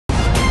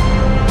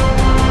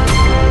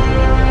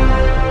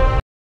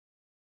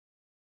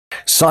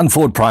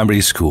Sunford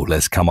Primary School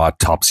has come out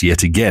tops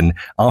yet again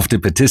after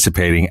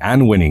participating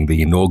and winning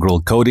the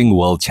inaugural Coding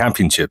World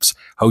Championships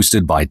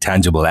hosted by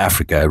Tangible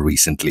Africa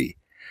recently.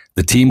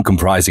 The team,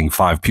 comprising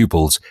 5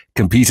 pupils,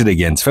 competed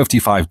against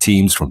 55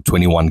 teams from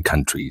 21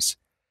 countries.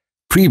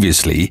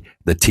 Previously,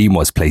 the team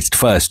was placed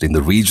first in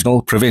the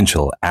regional,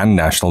 provincial and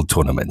national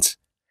tournaments.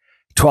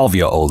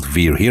 12-year-old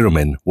Veer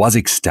Hiramun was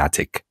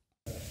ecstatic.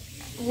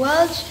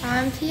 World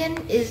Champion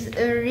is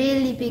a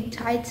really big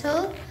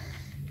title.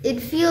 It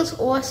feels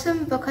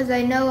awesome because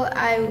I know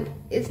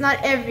it's not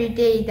every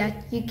day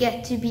that you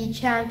get to be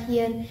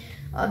champion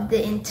of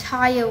the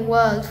entire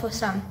world for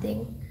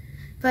something.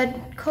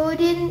 But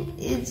coding,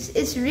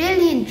 it's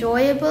really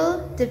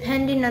enjoyable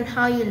depending on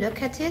how you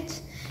look at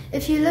it.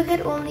 If you look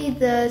at only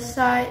the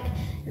side,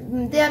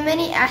 there are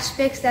many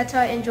aspects that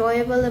are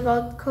enjoyable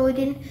about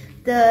coding.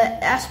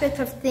 The aspect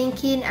of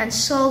thinking and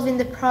solving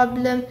the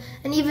problem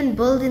and even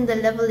building the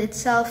level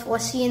itself or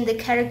seeing the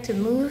character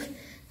move.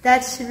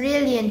 That's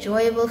really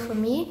enjoyable for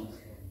me.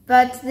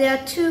 But there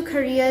are 2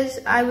 careers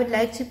I would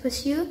like to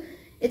pursue.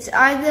 It's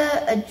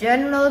either a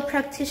general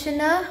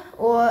practitioner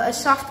or a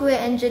software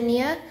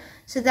engineer.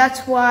 So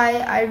that's why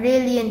I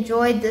really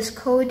enjoyed this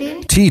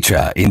coding.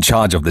 Teacher in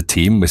charge of the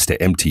team, Mr.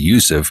 MT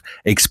Yusuf,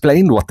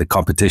 explained what the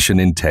competition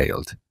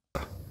entailed.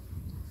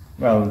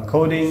 Well,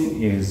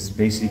 coding is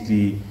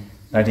basically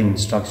writing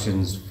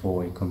instructions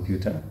for a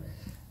computer.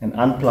 And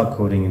unplugged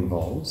coding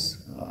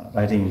involves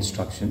writing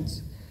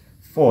instructions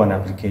for an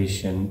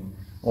application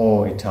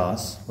or a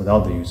task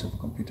without the use of a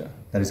computer.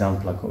 That is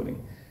unplugged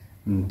coding.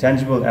 And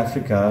Tangible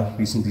Africa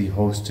recently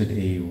hosted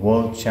a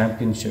World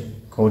Championship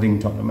coding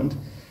tournament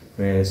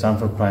where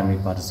Sunford Primary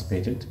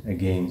participated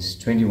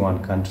against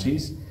 21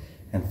 countries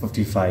and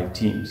 55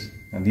 teams.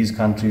 And these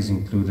countries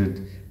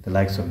included the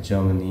likes of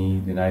Germany,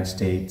 the United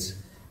States,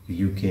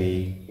 the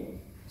UK,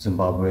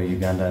 Zimbabwe,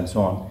 Uganda, and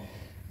so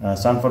on.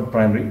 Sunford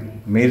Primary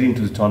made it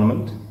into the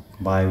tournament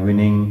by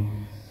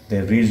winning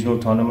their regional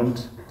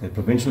tournament, their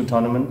provincial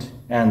tournament,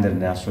 and their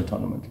national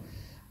tournament.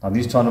 Now,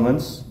 these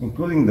tournaments,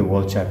 including the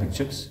World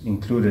Championships,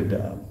 included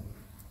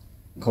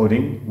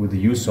coding with the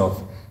use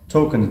of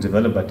tokens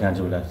developed by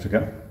Tangible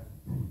Africa,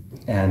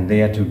 and they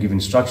had to give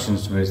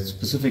instructions to a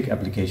specific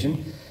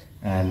application.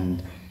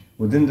 And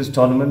within this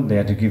tournament, they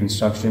had to give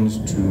instructions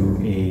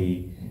to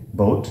a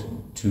boat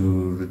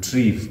to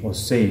retrieve or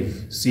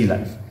save sea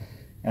life.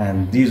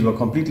 And these were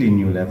completely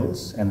new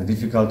levels, and the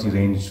difficulty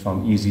ranged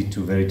from easy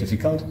to very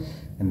difficult.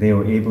 And they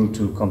were able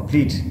to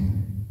complete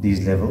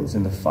these levels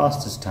in the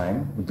fastest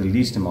time with the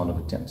least amount of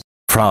attempts.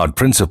 Proud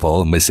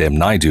principal, Ms. M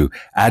Naidu,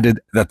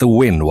 added that the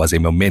win was a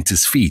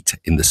momentous feat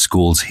in the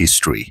school's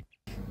history.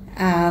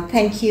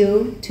 Thank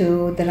you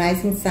to the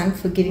Rising Sun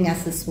for giving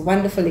us this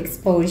wonderful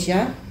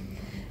exposure.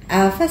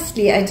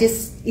 Firstly,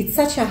 it's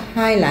such a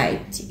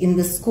highlight in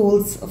the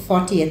school's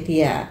 40th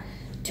year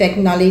to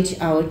acknowledge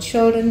our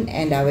children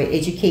and our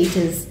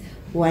educators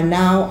who are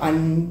now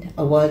on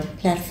a world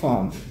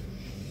platform.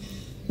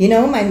 You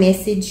know, my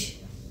message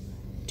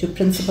to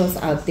principals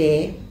out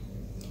there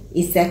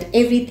is that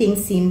everything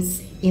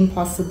seems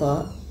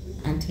impossible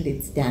until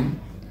it's done.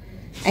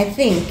 I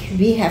think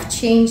we have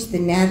changed the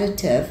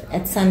narrative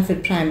at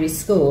Sunford Primary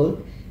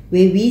School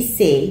where we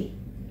say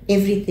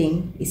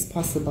everything is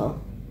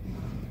possible.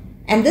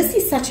 And this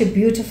is such a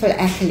beautiful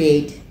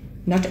accolade,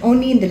 not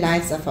only in the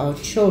lives of our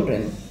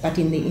children, but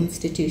in the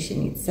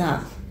institution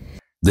itself.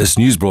 This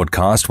news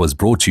broadcast was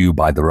brought to you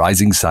by the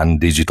Rising Sun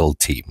Digital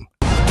team.